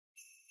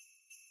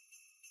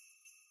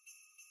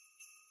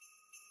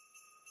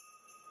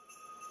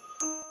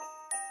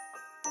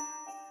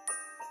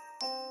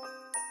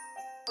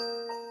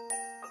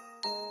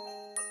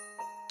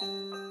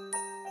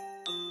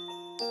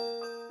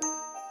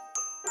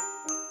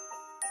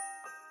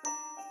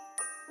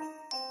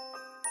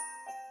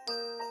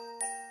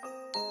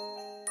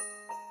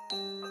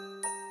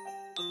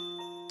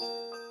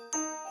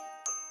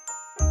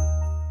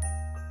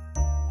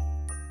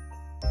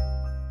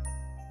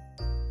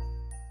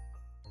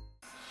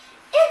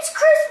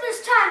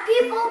Christmas time,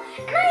 people,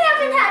 and I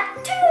haven't had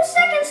 2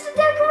 seconds to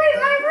decorate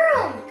my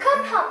room.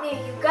 Come help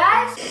me, you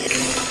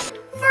guys.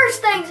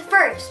 First things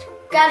first,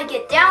 gotta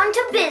get down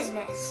to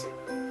business.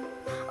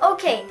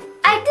 Okay,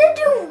 I did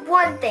do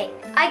one thing.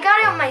 I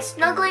got out my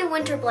snuggly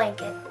winter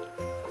blanket.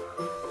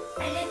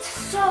 And it's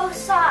so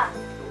soft,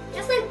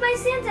 just like my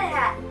Santa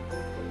hat.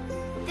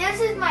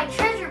 This is my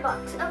treasure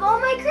box of all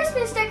my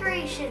Christmas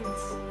decorations.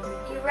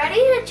 You ready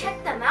to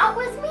check them out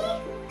with me?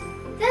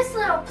 This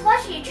little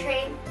plushie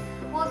train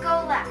will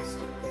go last,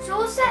 so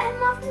we'll set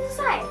him off to the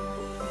side.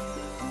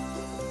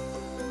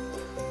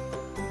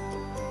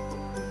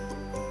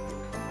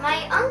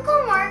 My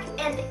Uncle Mark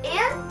and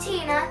Aunt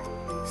Tina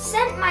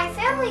sent my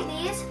family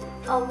these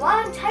a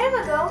long time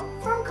ago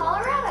from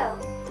Colorado.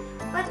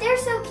 But they're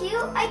so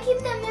cute, I keep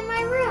them in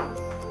my room.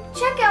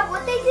 Check out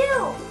what they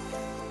do.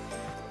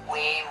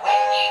 We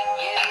wish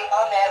you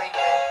a Merry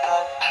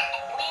Christmas.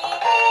 We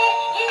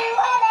wish you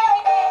a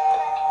Merry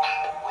Christmas.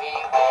 We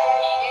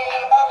wish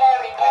you a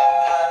Merry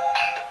Christmas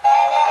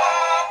and a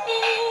Happy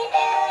New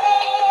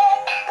Year.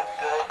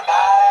 Good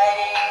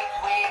tidings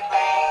we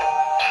bring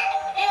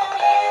to you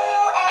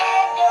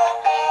and your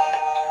king.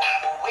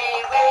 We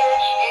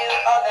wish you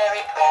a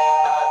Merry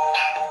Christmas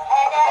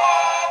and a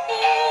Happy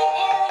New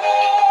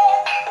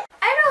Year.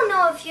 I don't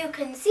know if you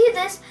can see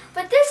this,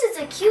 but this is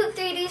a cute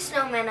 3D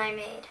snowman I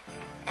made.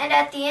 And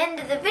at the end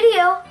of the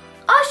video,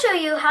 I'll show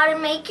you how to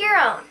make your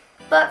own.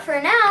 But for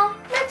now,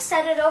 let's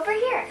set it over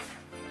here.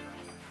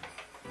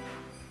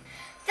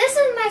 This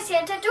is my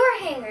Santa door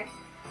hanger,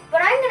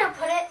 but I'm gonna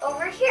put it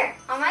over here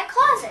on my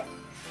closet.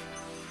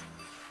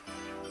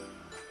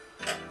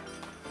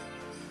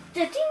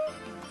 Da-ding.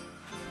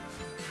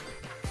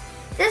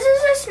 This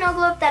is a snow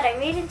globe that I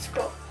made in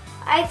school.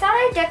 I thought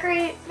I'd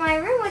decorate my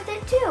room with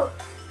it too,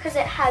 because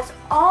it has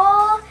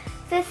all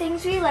the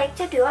things we like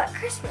to do at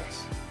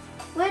Christmas,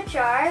 which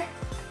are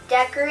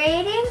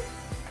decorating,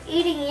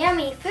 eating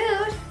yummy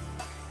food,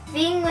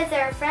 being with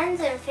our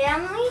friends and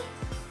family,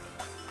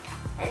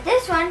 and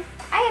this one,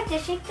 I have to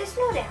shake the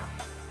snow down.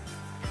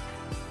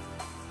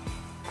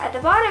 At the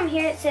bottom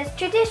here it says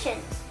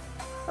traditions.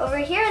 Over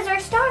here is our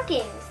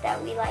stockings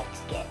that we like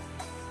to get.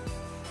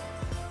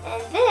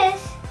 And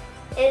this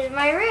is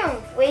my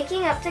room,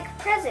 waking up to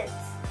presents.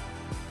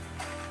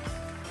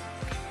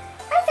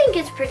 I think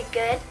it's pretty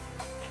good.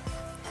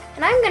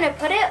 And I'm gonna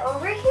put it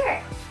over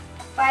here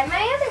by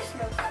my other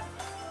snow cup.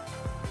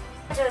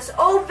 Just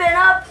open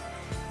up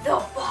the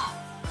box.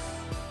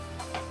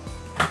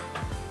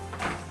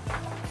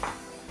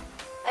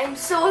 I'm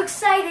so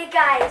excited,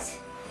 guys.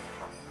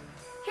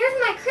 Here's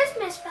my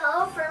Christmas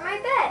pillow for my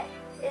bed.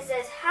 It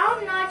says, how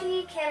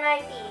naughty can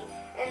I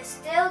be and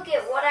still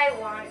get what I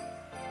want?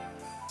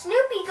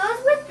 Snoopy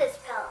goes with this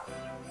pillow.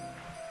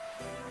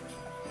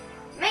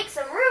 Make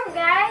some room,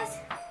 guys.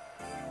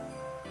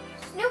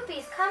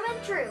 Snoopy's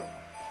coming true.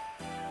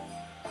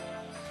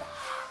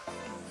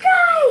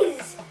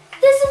 Guys,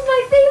 this is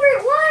my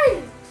favorite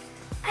one.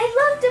 I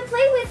love to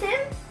play with him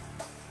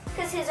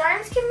because his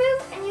arms can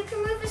move and you can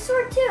move his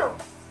sword too.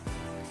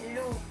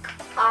 Luke,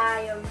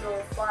 I am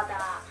your father.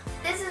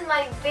 This is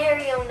my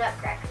very own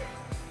Nutcracker.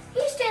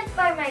 He stands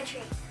by my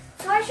tree,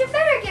 so I should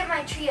better get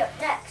my tree up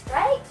next,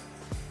 right?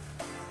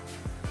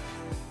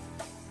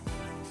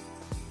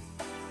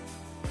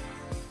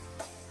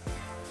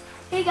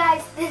 Hey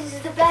guys, this is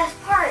the best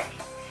part.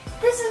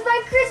 This is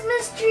my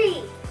Christmas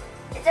tree.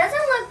 It doesn't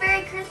look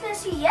very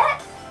Christmassy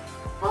yet,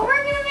 but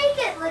we're gonna make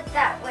it look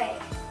that way.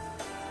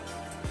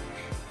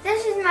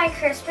 This is my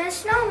Christmas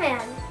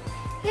snowman.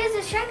 He has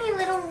a shiny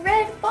little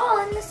red ball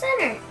in the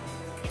center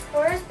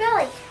for his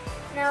belly.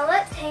 Now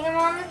let's hang him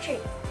on the tree.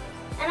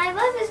 And I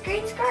love his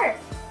green scarf.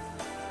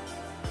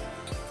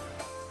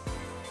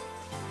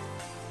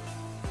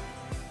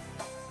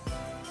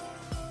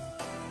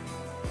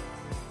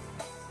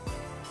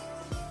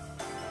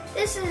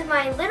 This is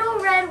my little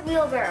red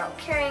wheelbarrow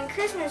carrying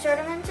Christmas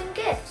ornaments and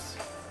gifts.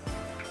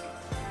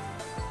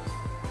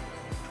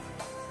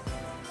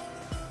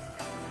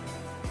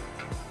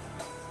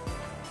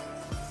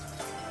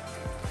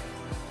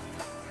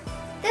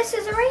 This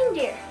is a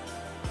reindeer.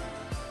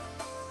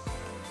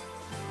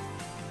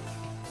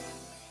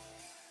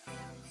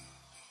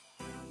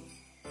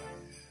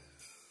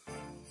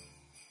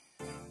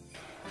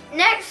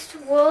 Next,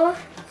 we'll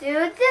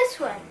do this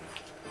one.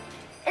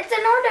 It's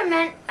an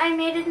ornament I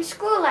made in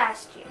school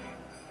last year.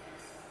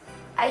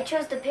 I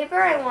chose the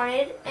paper I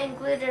wanted and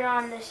glued it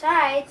on the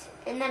sides,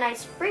 and then I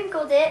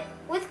sprinkled it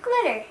with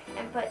glitter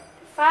and put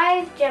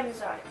 5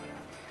 gems on it.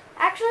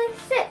 Actually,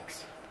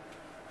 6.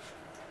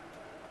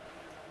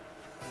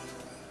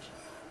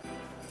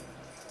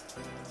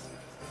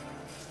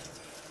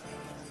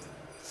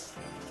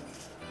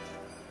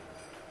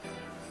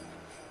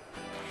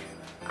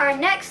 Our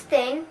next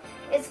thing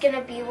is going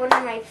to be one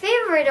of my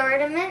favorite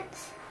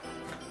ornaments,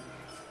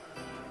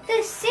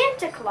 this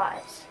Santa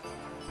Claus.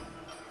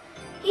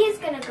 He's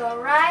going to go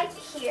right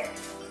here.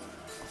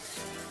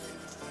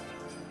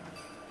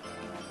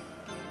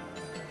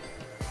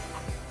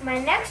 My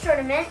next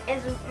ornament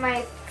is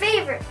my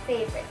favorite.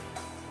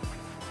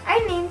 I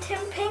named him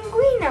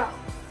Pinguino.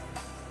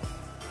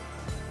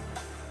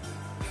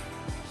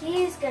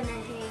 he's gonna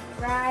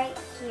hang right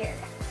here.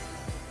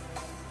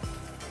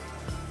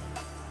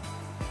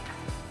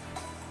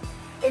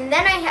 And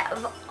then I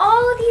have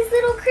all of these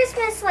little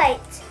Christmas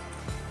lights.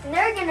 And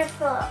they're gonna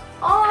fill up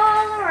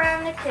all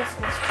around the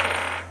Christmas tree.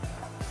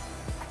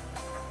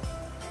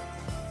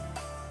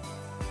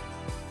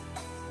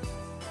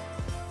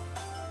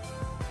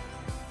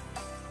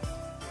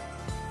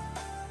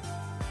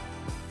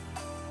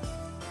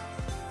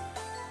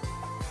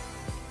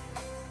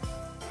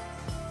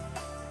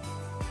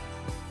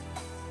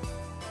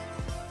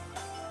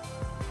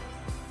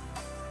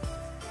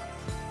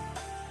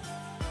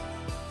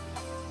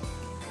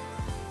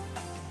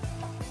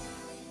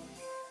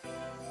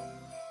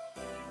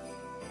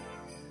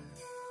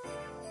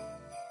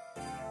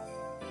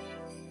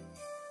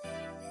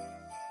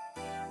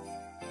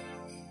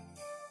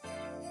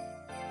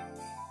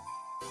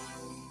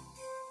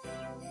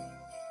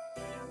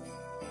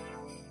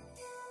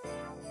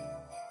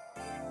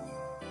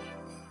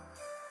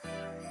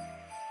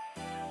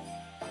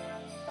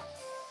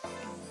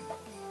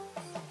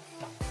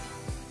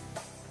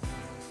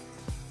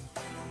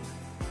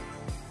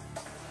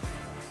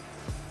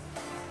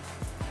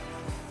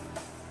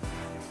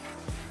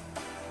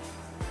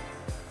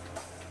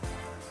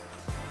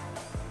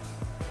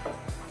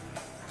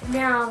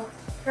 Now,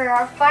 for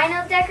our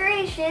final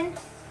decoration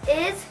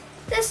is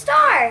the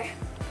star.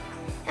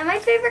 And my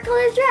favorite color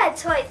is red,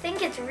 so I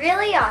think it's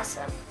really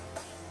awesome.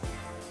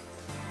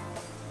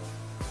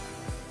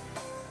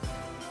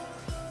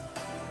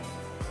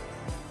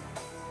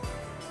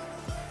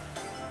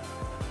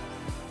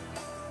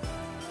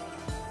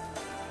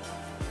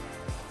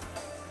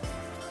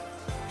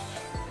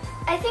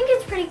 I think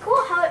it's pretty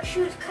cool how it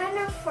shoots kind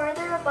of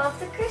farther above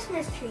the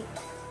Christmas tree.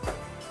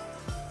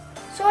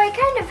 So I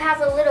kind of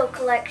have a little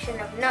collection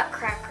of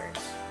nutcrackers.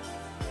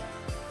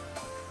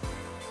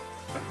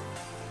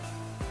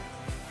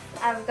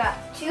 I've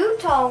got two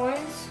tall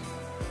ones.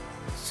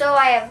 So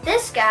I have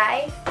this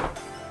guy.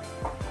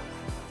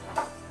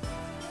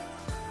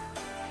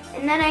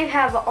 And then I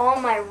have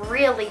all my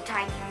really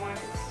tiny ones.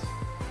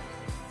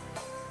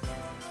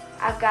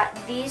 I've got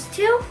these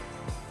two.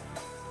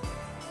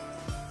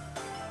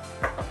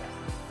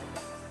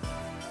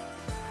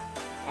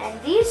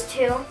 And these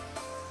two.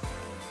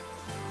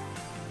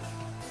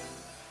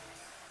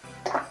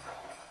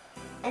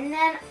 And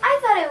then I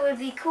thought it would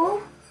be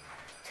cool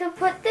to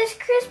put this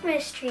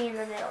Christmas tree in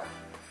the middle.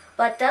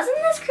 But doesn't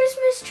this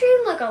Christmas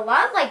tree look a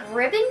lot like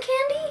ribbon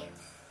candy?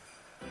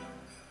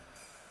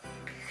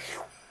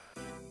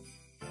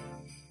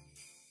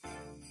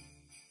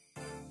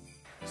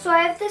 So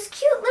I have this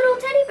cute little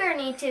teddy bear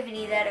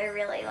nativity that I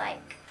really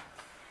like.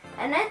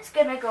 And it's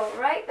gonna go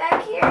right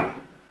back here.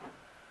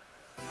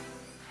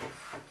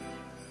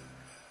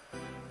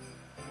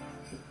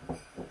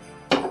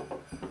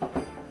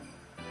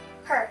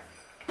 Perfect.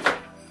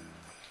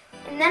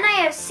 And then I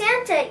have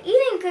Santa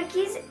eating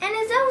cookies and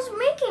his elves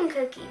making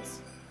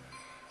cookies.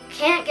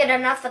 Can't get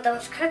enough of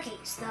those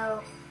cookies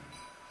though.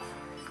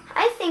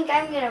 I think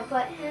I'm gonna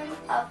put him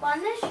up on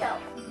the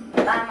shelf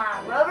by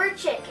my rubber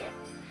chicken.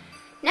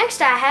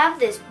 Next I have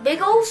this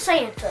big old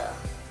Santa.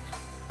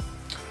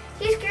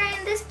 He's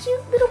carrying this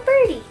cute little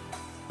birdie.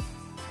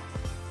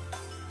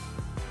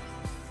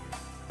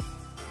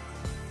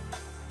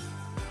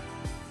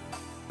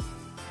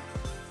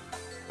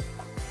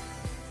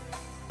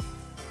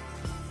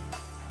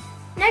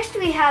 Next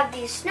we have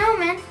these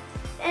snowmen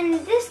and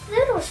this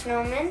little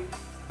snowman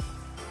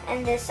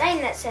and this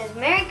sign that says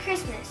Merry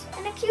Christmas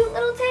and a cute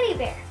little teddy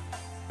bear.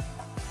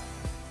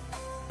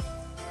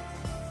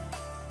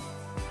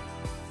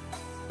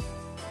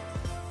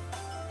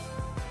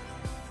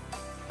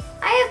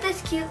 I have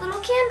this cute little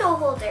candle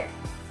holder.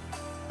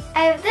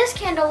 I have this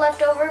candle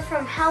left over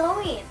from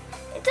Halloween.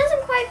 It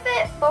doesn't quite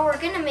fit, but we're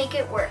gonna make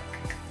it work.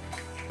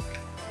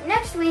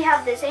 Next we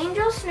have this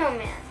angel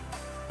snowman.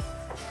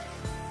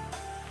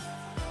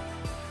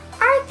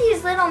 Aren't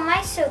these little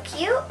mice so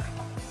cute?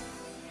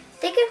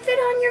 They can fit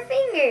on your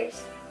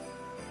fingers.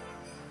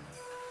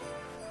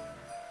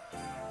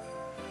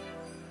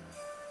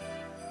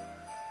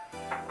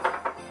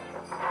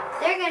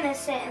 They're gonna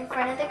sit in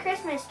front of the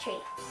Christmas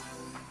tree.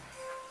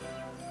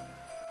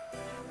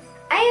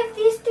 I have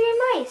these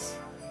three mice.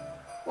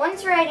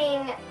 One's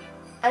riding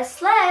a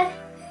sled,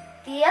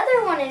 the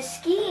other one is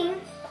skiing,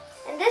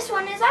 and this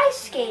one is ice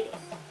skating.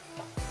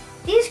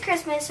 These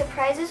Christmas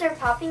surprises are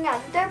popping out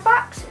of their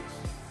boxes.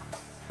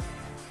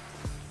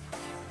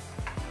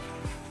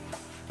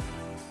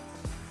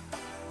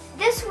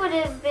 This would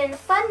have been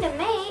fun to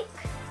make.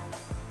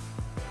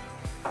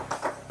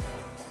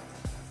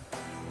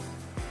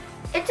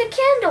 It's a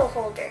candle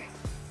holder.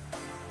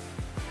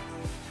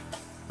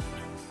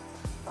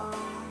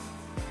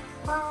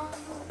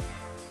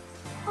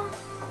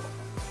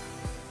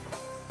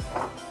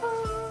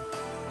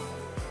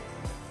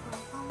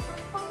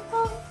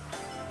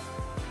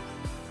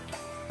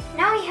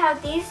 Now we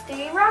have these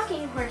three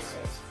rocking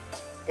horses.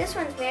 This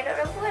one's made out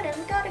of wood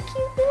and got a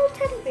cute little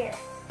teddy bear.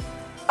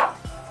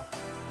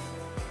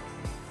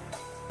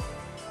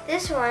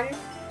 This one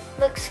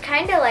looks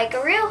kind of like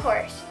a real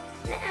horse.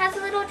 And it has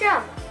a little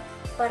drum.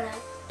 But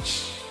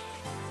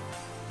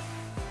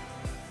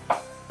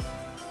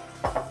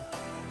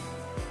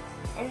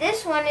and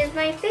this one is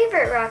my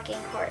favorite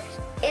rocking horse.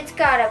 It's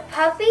got a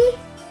puppy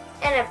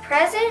and a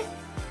present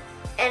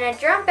and a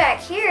drum back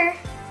here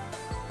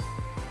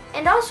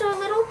and also a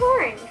little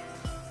horn.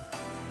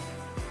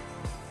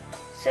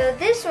 So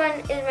this one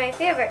is my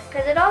favorite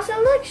because it also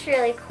looks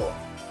really cool.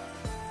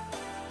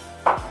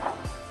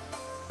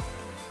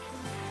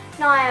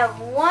 Now I have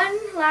one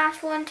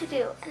last one to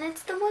do, and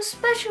it's the most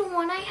special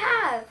one I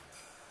have.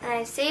 And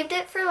I saved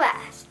it for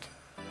last.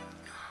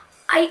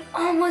 I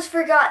almost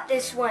forgot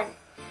this one.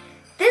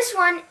 This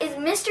one is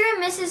Mr.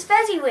 and Mrs.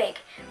 Fezziwig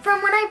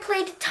from when I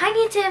played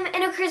Tiny Tim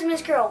and A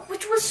Christmas Carol,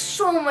 which was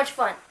so much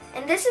fun.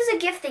 And this is a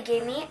gift they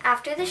gave me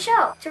after the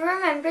show to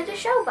remember the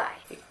show by.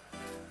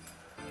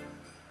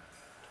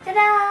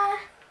 Ta-da!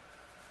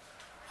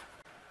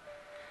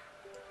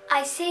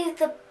 I saved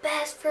the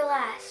best for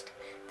last.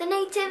 The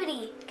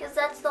nativity, because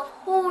that's the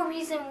whole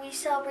reason we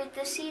celebrate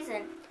this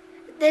season.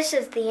 This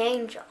is the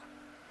angel.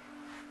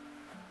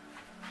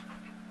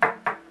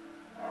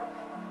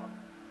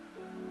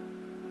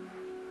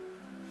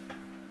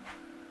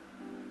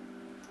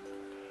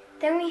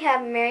 Then we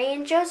have Mary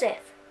and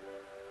Joseph.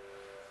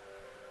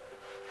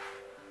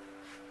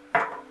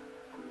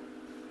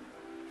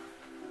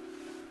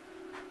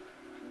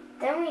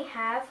 Then we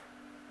have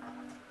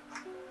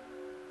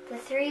the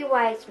three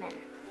wise men.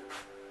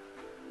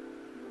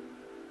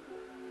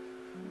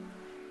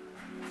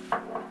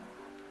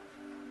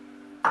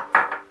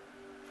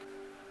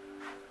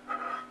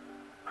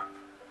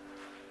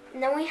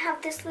 And then we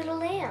have this little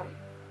lamb.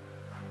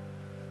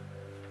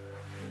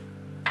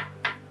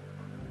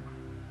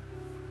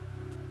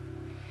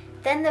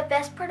 Then the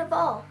best part of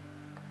all,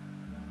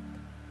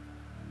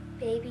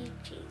 baby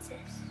Jesus.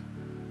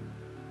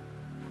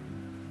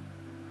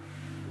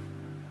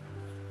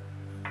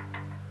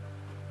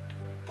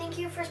 Thank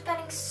you for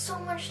spending so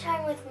much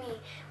time with me,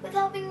 with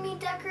helping me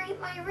decorate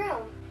my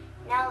room.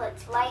 Now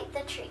let's light the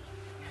tree.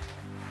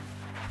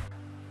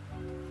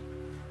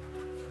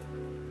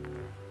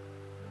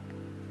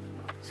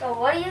 So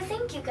what do you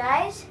think, you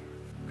guys?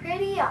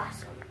 Pretty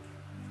awesome.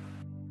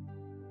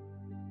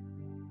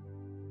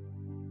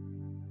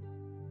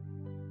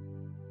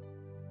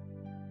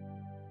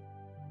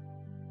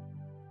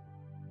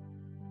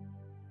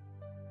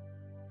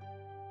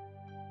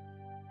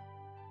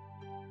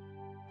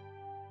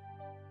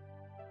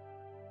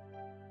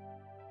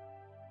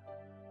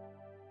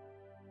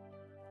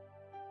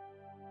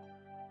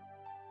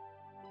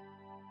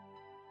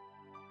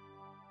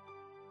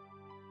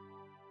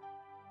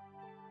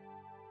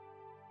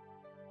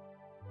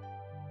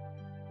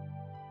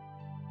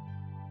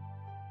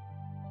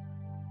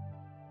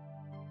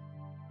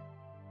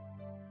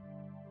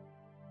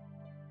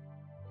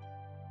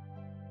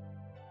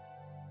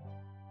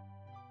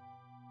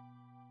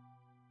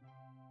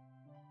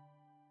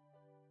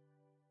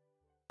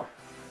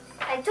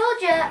 I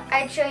told you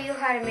I'd show you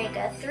how to make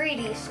a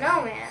 3D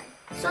snowman.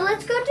 So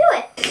let's go do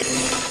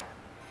it.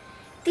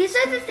 These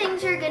are the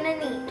things you're gonna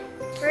need.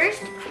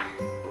 First,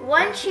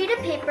 one sheet of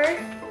paper,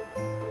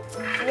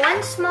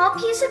 one small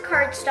piece of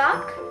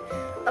cardstock,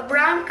 a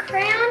brown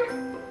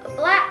crayon, a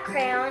black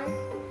crayon,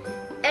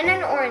 and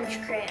an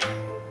orange crayon.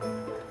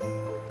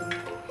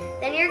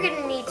 Then you're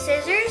gonna need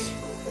scissors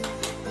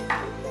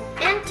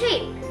and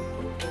tape.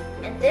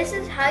 And this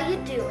is how you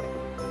do it.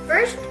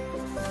 First,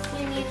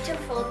 you need to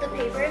fold the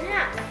paper in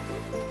half.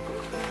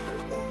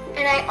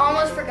 And I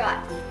almost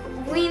forgot,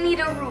 we need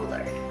a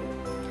ruler.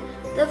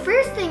 The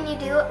first thing you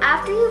do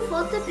after you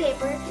fold the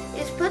paper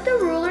is put the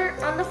ruler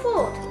on the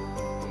fold.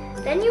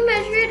 Then you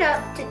measure it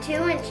up to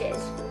 2 inches.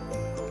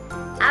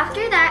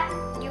 After that,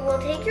 you will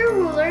take your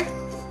ruler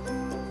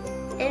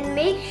and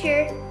make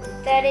sure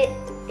that it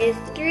is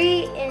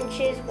 3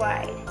 inches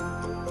wide.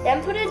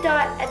 Then put a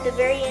dot at the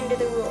very end of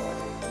the ruler.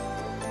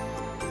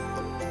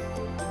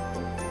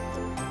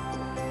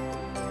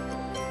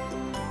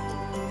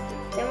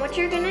 Then what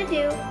you're going to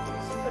do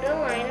is put a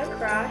line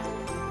across,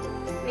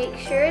 make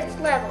sure it's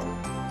level,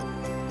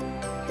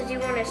 because you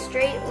want a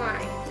straight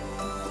line.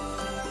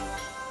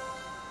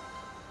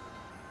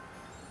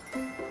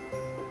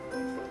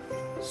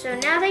 So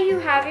now that you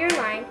have your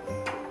line,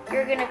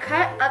 you're going to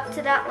cut up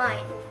to that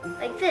line,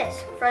 like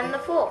this, from the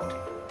fold.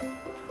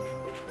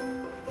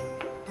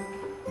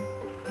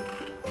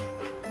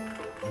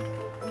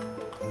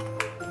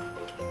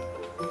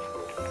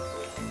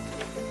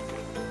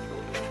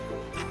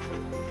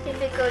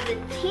 If it goes a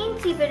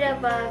teensy bit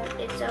above,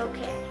 it's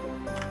okay.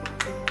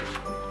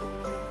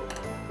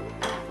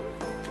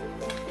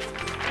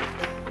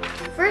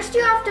 First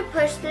you have to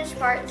push this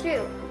part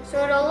through,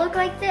 so it'll look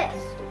like this.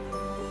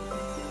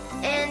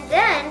 And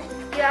then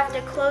you have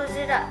to close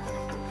it up,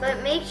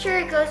 but make sure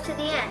it goes to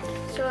the end,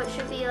 so it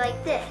should be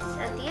like this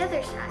at the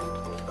other side.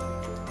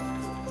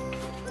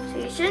 So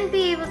you shouldn't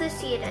be able to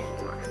see it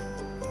anymore.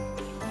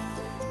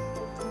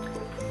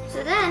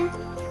 So then,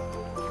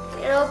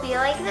 it'll be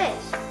like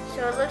this.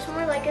 So it looks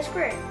more like a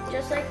square,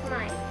 just like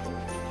mine.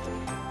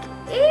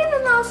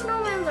 Even though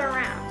snowmen's are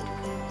round.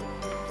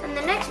 On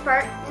the next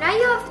part, now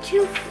you have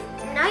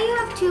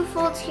two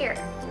folds here.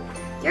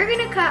 You're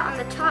gonna cut on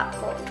the top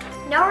fold.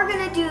 Now we're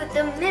gonna do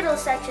the middle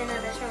section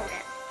of the snowman.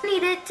 You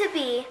need it to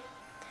be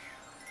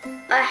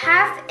a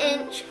 1/2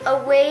 inch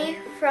away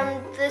from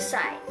the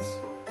sides.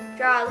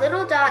 Draw a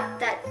little dot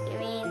that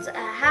means a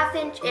 1/2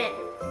 inch in.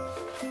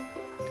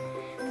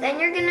 Then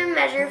you're gonna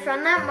measure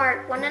from that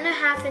mark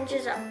 1.5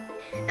 inches up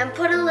and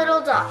put a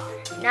little dot.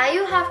 Now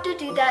you have to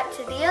do that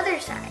to the other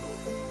side.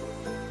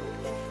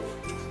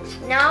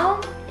 Now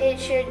it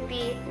should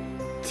be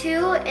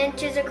 2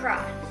 inches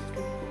across.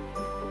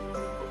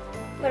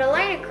 Put a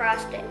line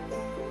across it.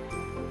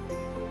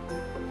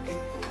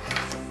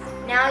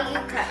 Now you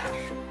cut.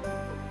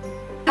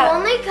 You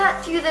only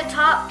cut through the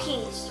top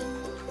piece.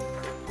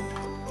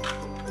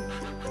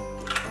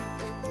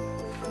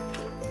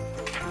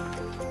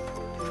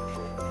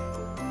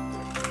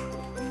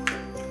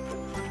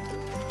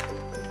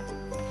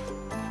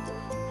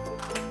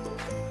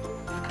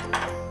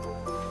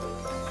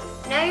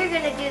 Now you're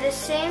going to do the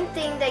same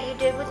thing that you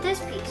did with this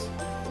piece.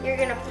 You're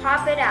going to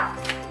pop it out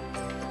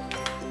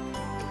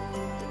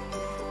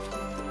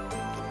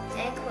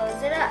and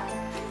close it up.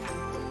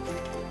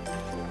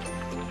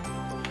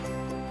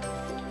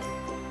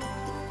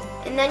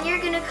 And then you're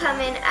going to come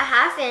in a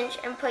 1/2 inch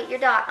and put your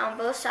dot on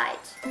both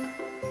sides.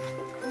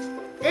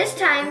 This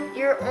time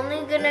you're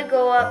only going to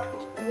go up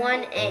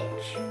 1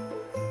 inch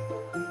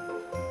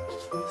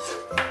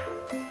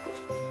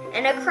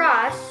and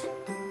across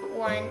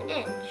 1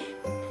 inch.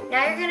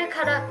 Now you're going to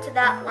cut up to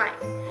that line.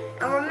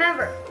 And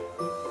remember,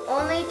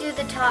 only do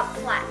the top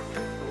flap.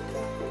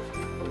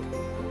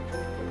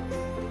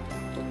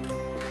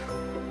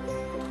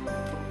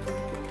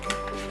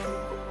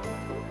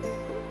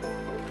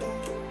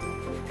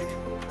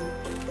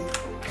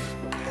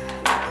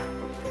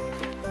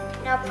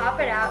 Now pop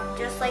it out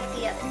just like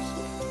the others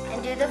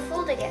and do the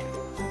fold again.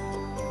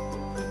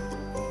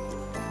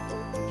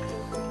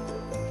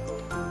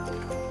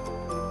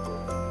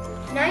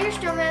 Now your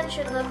snowman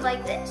should look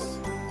like this.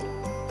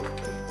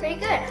 Pretty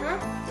good, huh?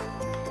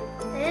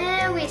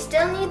 And we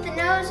still need the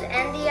nose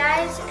and the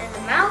eyes and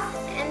the mouth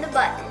and the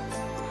buttons.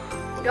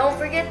 Don't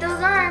forget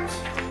those arms.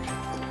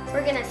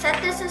 We're gonna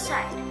set this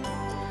aside.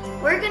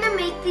 We're gonna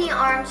make the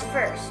arms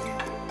first.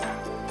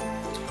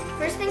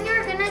 First thing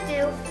you're gonna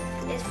do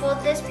is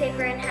fold this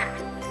paper in half.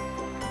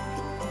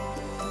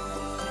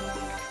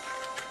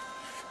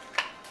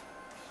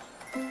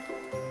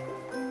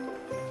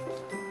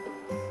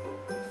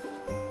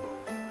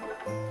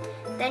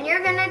 Then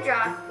you're gonna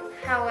draw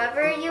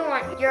however you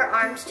want your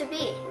arms to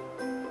be.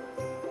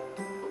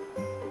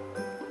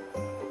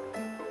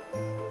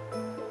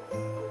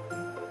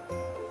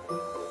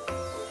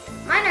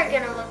 Mine are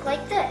gonna look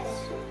like this.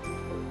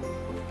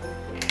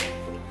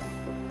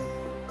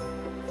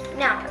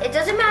 Now, it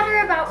doesn't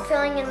matter about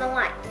filling in the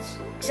lines,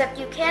 except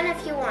you can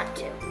if you want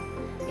to.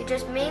 You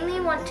just mainly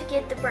want to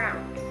get the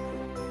brown.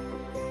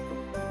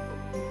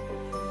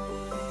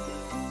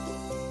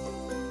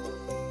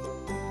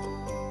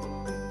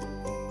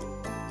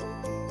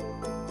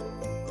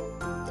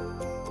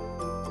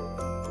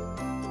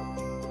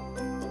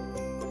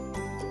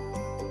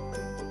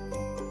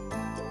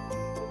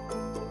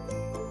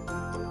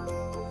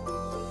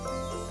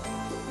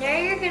 Now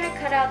you're going to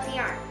cut out the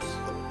arms.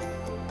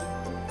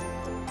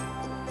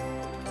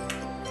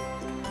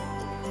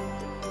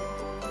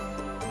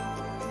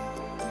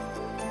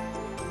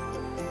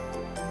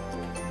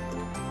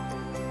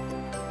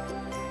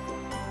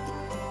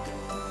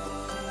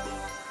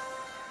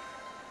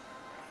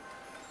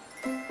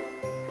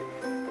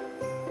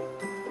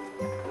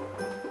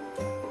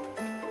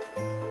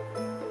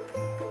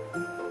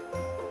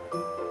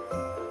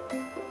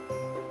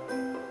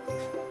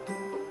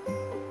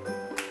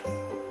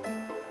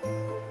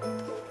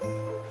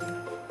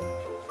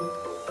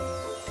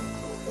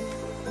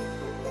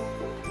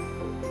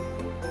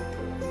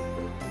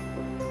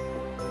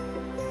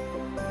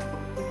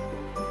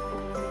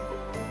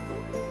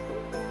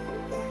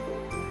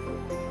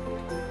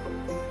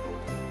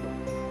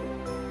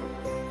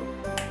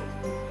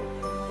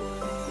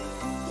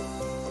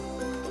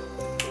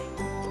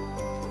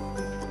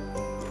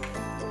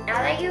 Now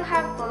that you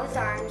have both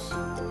arms,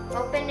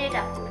 open it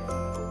up.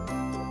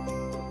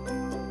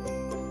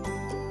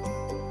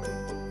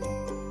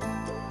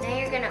 Now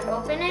you're going to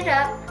open it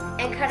up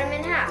and cut them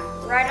in half,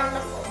 right on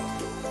the fold.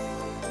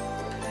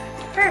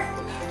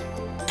 Perfect.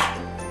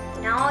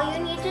 Now all you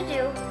need to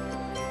do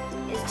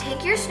is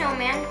take your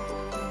snowman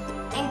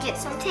and get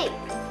some tape.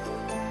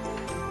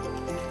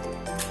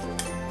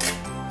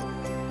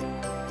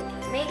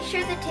 Make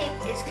sure the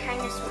tape is kind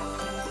of small.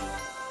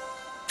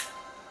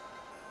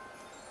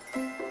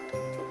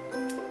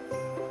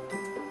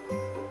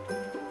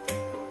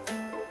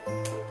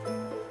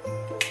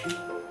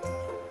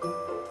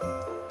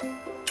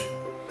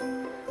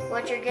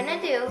 What you're gonna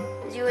do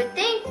is you would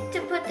think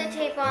to put the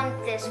tape on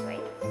this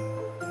way,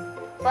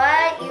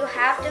 but you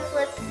have to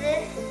flip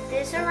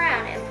this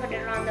around and put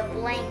it on the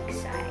blank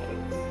side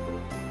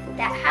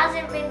that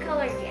hasn't been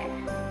colored yet.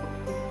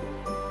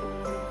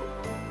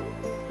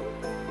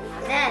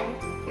 Then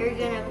You're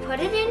gonna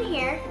put it in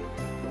here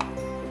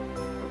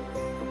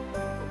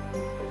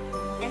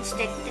and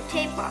stick the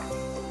tape on.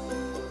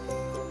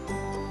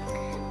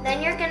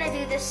 Then you're gonna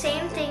do the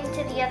same thing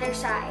to the other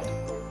side.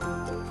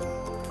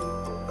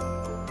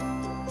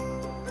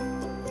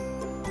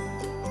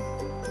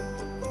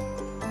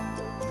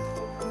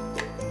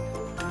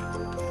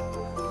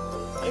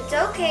 It's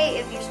okay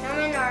if your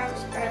snowman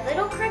arms are a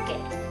little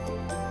crooked.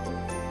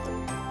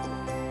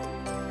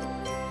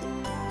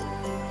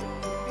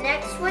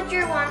 Next, what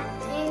you're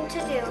wanting to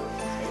do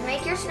is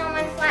make your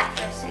snowman flat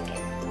for a second.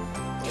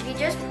 If you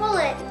just pull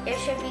it, it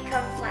should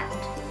become flat.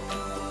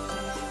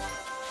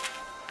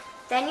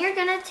 Then you're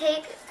gonna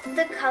take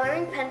the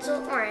coloring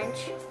pencil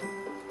orange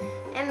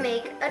and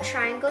make a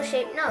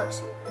triangle-shaped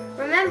nose.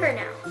 Remember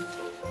now,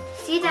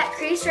 see that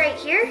crease right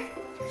here?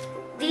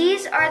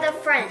 These are the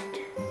front.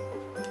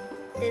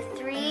 The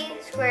 3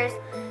 squares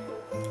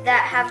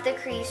that have the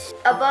crease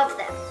above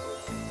them.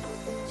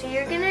 So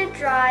you're gonna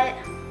draw it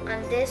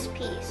on this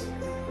piece.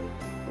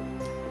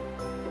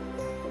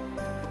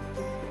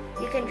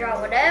 You can draw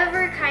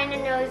whatever kind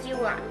of nose you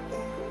want,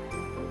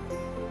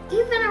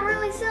 even a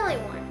really silly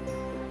one.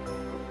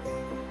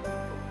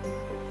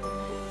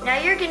 Now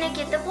you're gonna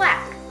get the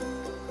black.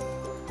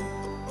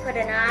 Put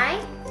an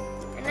eye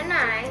and an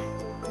eye.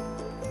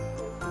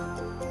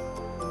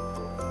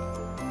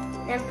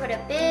 Then put a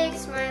big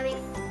smiley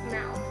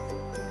mouth.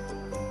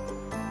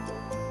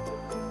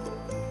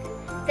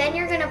 Then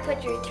you're gonna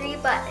put your 3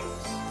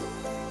 buttons.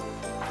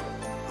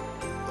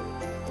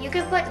 You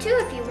can put 2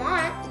 if you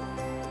want.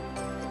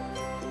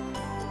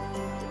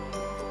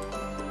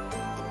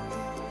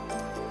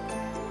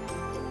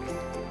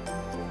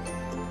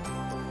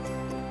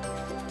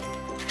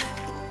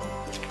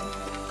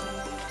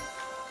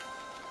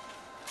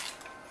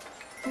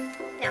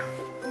 Now,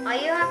 all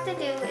you have to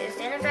do is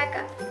stand it back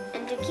up.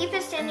 And to keep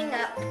it standing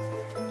up,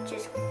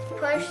 just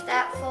push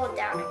that fold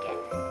down again.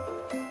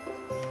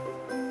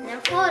 And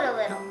then pull it a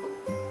little.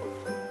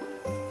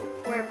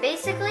 We're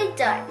basically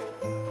done.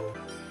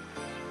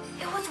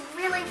 It was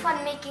really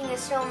fun making a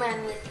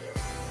snowman with you.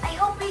 I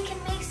hope we can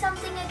make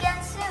something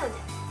again soon.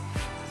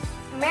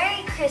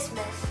 Merry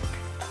Christmas.